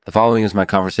The following is my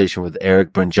conversation with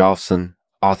Erik Brynjolfsson,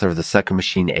 author of The Second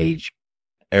Machine Age.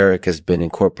 Erik has been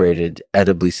incorporated,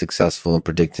 edibly successful in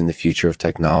predicting the future of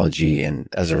technology, and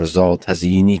as a result, has a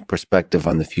unique perspective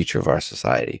on the future of our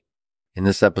society. In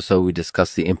this episode, we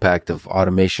discuss the impact of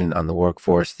automation on the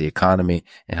workforce, the economy,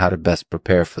 and how to best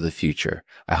prepare for the future.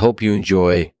 I hope you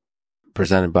enjoy.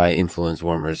 Presented by Influence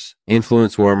Warmers.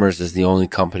 Influence Warmers is the only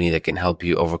company that can help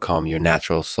you overcome your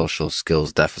natural social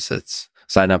skills deficits.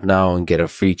 Sign up now and get a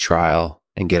free trial.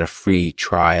 Thank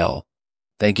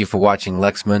you for watching,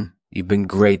 Lexman. You've been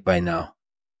great by now.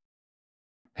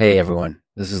 Hey everyone,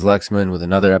 this is Lexman with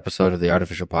another episode of the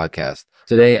Artificial Podcast.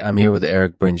 Today I'm here with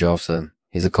Erik Brynjolfsson.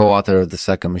 He's a co-author of The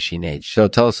Second Machine Age. So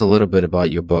tell us a little bit about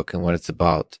your book and what it's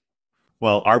about.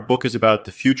 Well, our book is about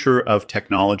the future of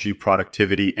technology,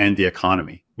 productivity, and the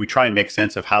economy. We try and make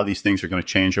sense of how these things are going to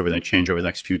change over the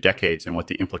next few decades and what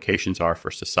the implications are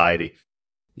for society.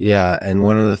 Yeah, and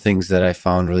one of the things that I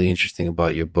found really interesting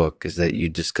about your book is that you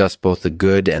discuss both the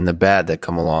good and the bad that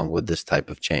come along with this type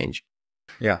of change.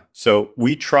 Yeah. So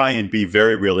we try and be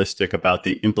very realistic about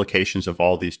the implications of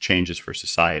all these changes for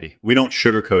society. We don't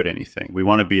sugarcoat anything. We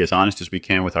want to be as honest as we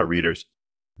can with our readers.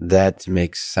 That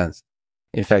makes sense.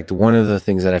 In fact, one of the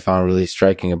things that I found really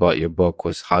striking about your book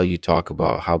was how you talk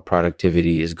about how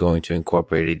productivity is going to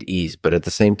incorporate ease, but at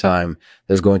the same time,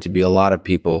 there's going to be a lot of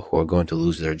people who are going to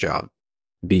lose their job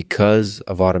because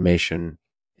of automation.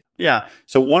 Yeah.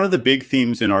 So one of the big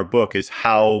themes in our book is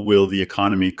how will the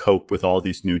economy cope with all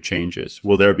these new changes?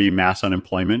 Will there be mass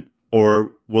unemployment,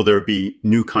 or will there be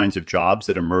new kinds of jobs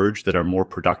that emerge that are more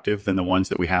productive than the ones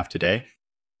that we have today?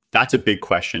 That's a big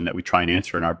question that we try and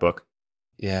answer in our book.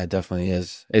 Yeah, it definitely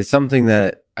is. It's something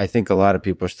that I think a lot of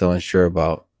people are still unsure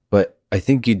about, but I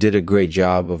think you did a great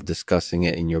job of discussing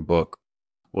it in your book.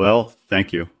 Well,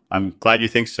 thank you. I'm glad you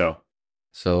think so.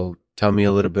 So tell me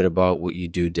a little bit about what you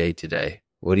do day to day.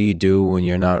 What do you do when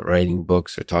you're not writing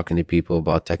books or talking to people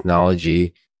about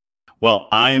technology? Well,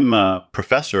 I'm a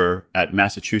professor at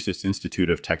Massachusetts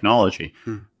Institute of Technology,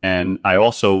 and I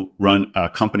also run a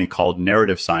company called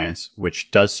Narrative Science, which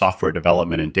does software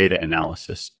development and data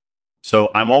analysis.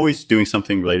 So I'm always doing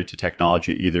something related to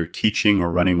technology, either teaching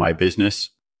or running my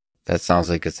business. That sounds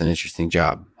like it's an interesting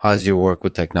job. How's your work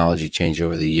with technology changed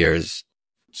over the years?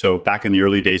 So back in the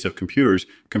early days of computers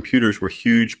were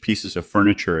huge pieces of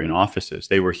furniture in offices.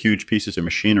 They were huge pieces of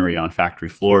machinery on factory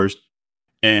floors,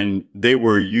 and they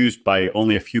were used by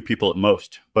only a few people at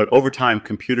most. But over time,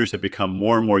 computers have become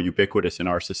more and more ubiquitous in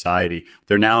our society.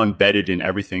 They're now embedded in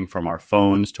everything from our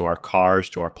phones to our cars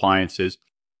to our appliances.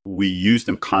 We use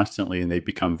them constantly, and they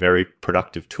become very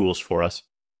productive tools for us.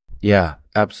 Yeah,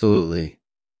 absolutely.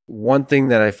 One thing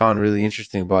that I found really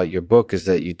interesting about your book is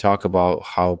that you talk about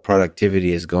how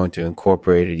productivity is going to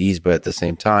incorporate ease, but at the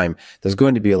same time, there's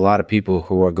going to be a lot of people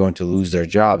who are going to lose their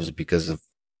jobs because of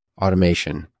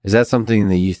automation. Is that something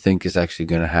that you think is actually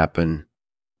going to happen?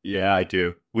 Yeah, I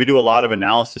do. We do a lot of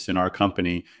analysis in our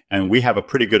company, and we have a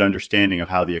pretty good understanding of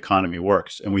how the economy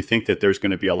works. And we think that there's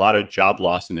going to be a lot of job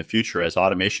loss in the future as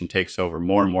automation takes over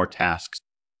more and more tasks.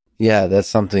 Yeah, that's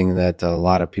something that a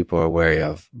lot of people are wary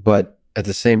of. But at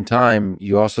the same time,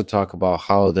 you also talk about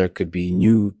how there could be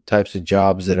new types of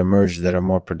jobs that emerge that are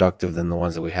more productive than the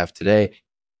ones that we have today.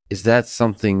 Is that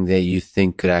something that you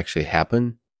think could actually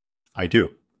happen? I do.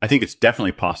 I think it's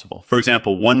definitely possible. For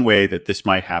example, one way that this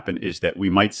might happen is that we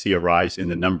might see a rise in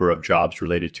the number of jobs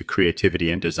related to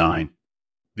creativity and design.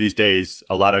 These days,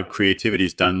 a lot of creativity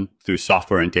is done through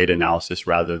software and data analysis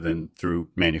rather than through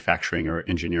manufacturing or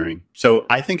engineering. So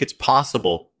I think it's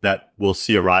possible that we'll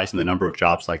see a rise in the number of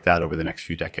jobs like that over the next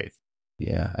few decades.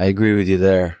 Yeah, I agree with you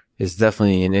there. It's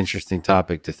definitely an interesting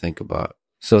topic to think about.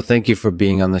 So thank you for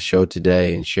being on the show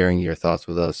today and sharing your thoughts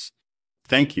with us.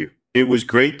 Thank you. It was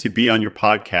great to be on your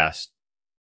podcast.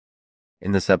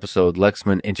 In this episode,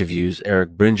 Lexman interviews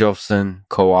Erik Brynjolfsson,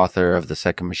 co-author of The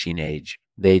Second Machine Age.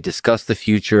 They discuss the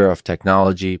future of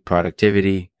technology,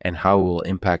 productivity, and how it will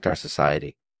impact our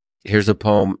society. Here's a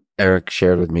poem Erik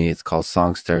shared with me. It's called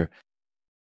Songster.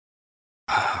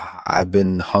 I've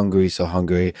been hungry, so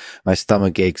hungry. My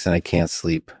stomach aches and I can't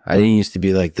sleep. I didn't used to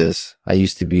be like this. I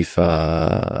used to be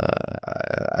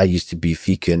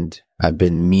fecund. I've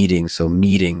been meeting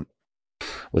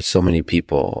with so many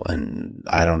people, and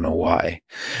I don't know why.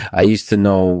 I used to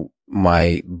know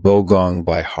my bogong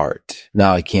by heart.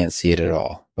 Now I can't see it at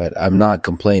all, but I'm not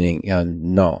complaining.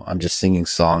 No, I'm just singing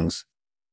songs